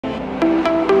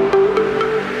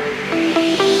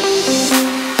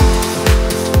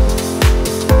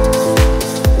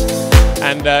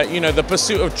And you know, the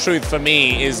pursuit of truth for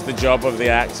me is the job of the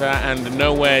actor, and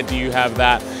nowhere do you have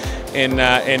that in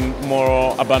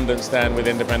more abundance than with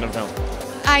independent film.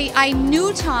 I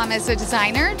knew Tom as a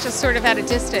designer, just sort of at a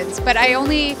distance, but I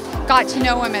only got to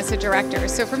know him as a director.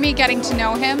 So for me, getting to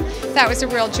know him, that was a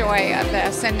real joy of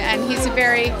this. And he's a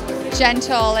very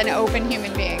gentle and open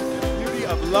human being. Beauty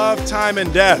of Love, Time,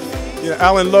 and Death. You know,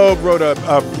 Alan Loeb wrote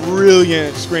a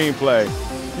brilliant screenplay.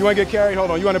 You want to get carried?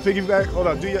 Hold on. You want to piggyback? Hold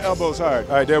on. Do your elbows hard.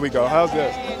 All right, there we go. How's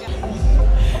this?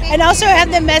 And also have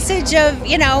the message of,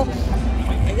 you know,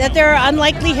 that there are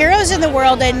unlikely heroes in the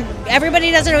world, and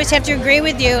everybody doesn't always have to agree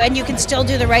with you, and you can still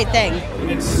do the right thing.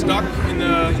 It's stuck in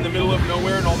the middle of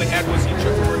nowhere, and all they had was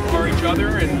each other,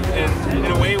 and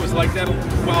in a way it was like that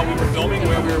while we were filming,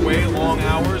 where we were away long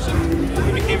hours, and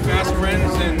we became fast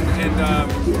friends, and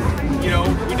you know,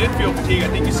 we did feel fatigue. I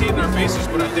think you see it in our faces,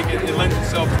 but I think it lends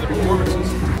itself to the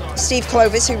performances. Steve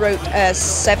Clovis, who wrote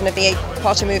 7 of the 8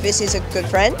 Potter movies, is a good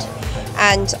friend,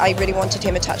 and I really wanted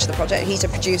him attached to the project. He's a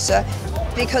producer,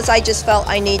 because I just felt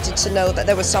I needed to know that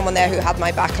there was someone there who had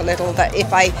my back a little, that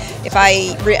if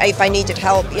I needed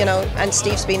help, you know, and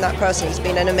Steve's been that person. He's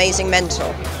been an amazing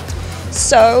mentor.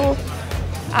 So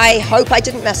I hope I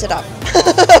didn't mess it up.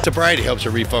 Sobriety helps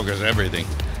you refocus everything.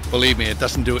 Believe me, it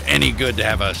doesn't do any good to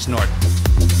have a snort.